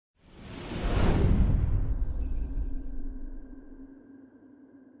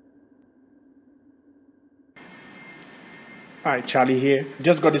Hi, Charlie here.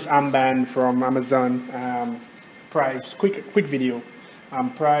 Just got this armband from Amazon. Price, quick video.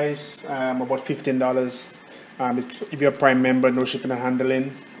 Price about $15. If you're a Prime member, no shipping and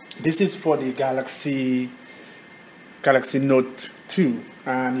handling. This is for the Galaxy Note 2,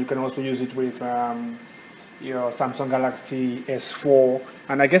 and you can also use it with your Samsung Galaxy S4,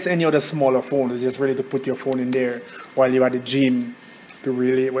 and I guess any other smaller phone. It's just ready to put your phone in there while you're at the gym,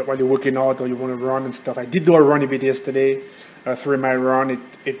 while you're working out or you want to run and stuff. I did do a run of it yesterday. Through my run,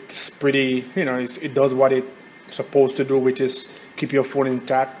 it's pretty, it does what it's supposed to do, which is keep your phone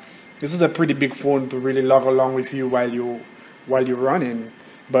intact. This is a pretty big phone to really log along with you while you're running,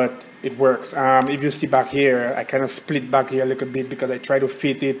 but it works. If you see back here, I kind of split back here a little bit because I try to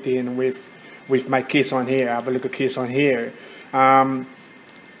fit it in with my case on here. I have a little case on here.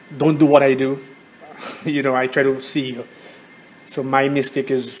 Don't do what I do. I try to see. So my mistake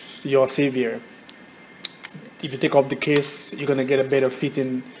is your savior. If you take off the case, you're gonna get a better fit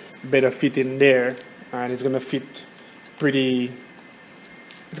in there, and it's gonna fit pretty.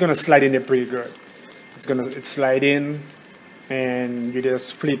 It's gonna slide in there pretty good. It's slide in, and you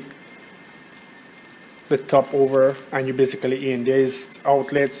just flip the top over, and you're basically in. There's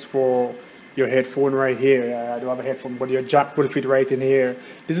outlets for your headphone right here. I don't have a headphone, but your jack will fit right in here.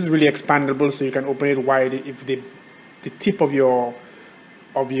 This is really expandable, so you can open it wide if the tip of your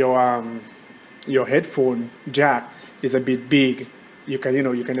headphone jack is a bit big. You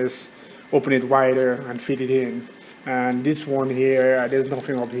can just open it wider and fit it in. And this one here, there's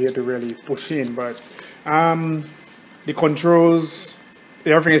nothing up here to really push in, but the controls,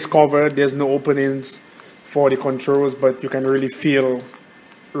 everything is covered. There's no openings for the controls, but you can really feel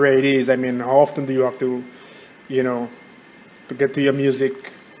where it is. I mean, how often do you have to, to get to your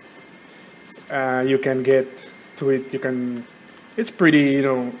music? You can get to it. It's pretty,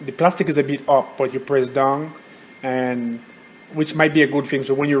 the plastic is a bit up, but you press down, and which might be a good thing.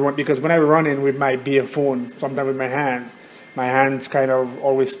 So when you run, because when I run in with my bare phone, sometimes with my hands kind of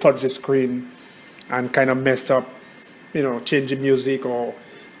always touch the screen and kind of mess up, changing music or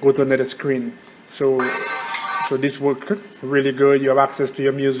go to another screen. So this works really good. You have access to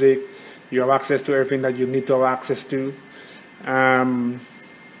your music. You have access to everything that you need to have access to, and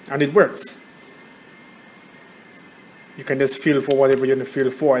it works. You can just feel for whatever you want to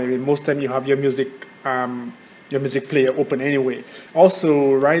feel for. I mean, most time you have your music player open anyway.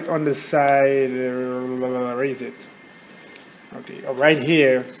 Also, right on the side, where is it? Okay, right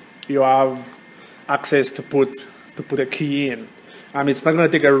here, you have access to put a key in. It's not going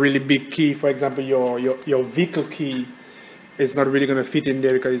to take a really big key. For example, your vehicle key is not really going to fit in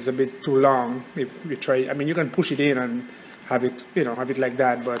there because it's a bit too long. If you try, I mean, you can push it in and have it, have it like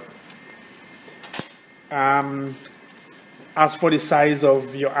that. But as for the size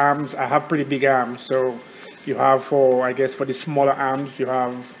of your arms, I have pretty big arms, so you have for the smaller arms, you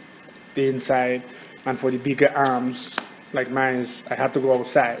have the inside, and for the bigger arms, like mine, I have to go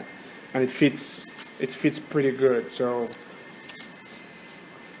outside, and it fits pretty good. So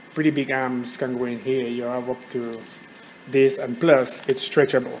pretty big arms can go in here. You have up to this, and plus it's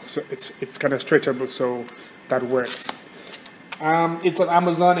stretchable, so it's kind of stretchable, so that works. It's on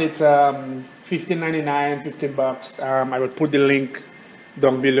Amazon. It's $15.99, $15. I will put the link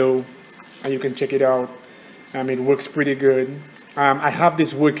down below, and you can check it out. It works pretty good. I have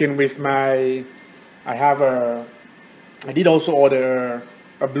this working with I did also order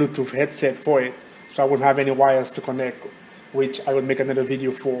a Bluetooth headset for it, so I wouldn't have any wires to connect, which I will make another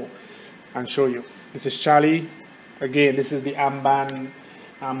video for and show you. This is Charlie. Again, this is the armband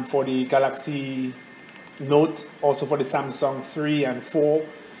for the Galaxy Note, also for the Samsung 3 and 4.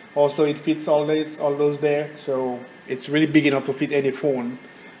 Also, it fits all those there, so it's really big enough to fit any phone.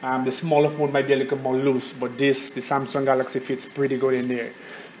 The smaller phone might be a little more loose, but the Samsung Galaxy fits pretty good in there.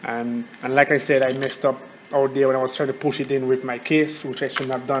 And like I said, I messed up out there when I was trying to push it in with my case, which I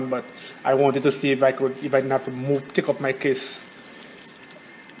shouldn't have done, but I wanted to see if I didn't have to take up my case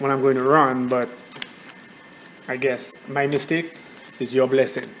when I'm going to run, but I guess my mistake is your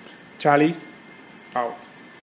blessing. Charlie, out.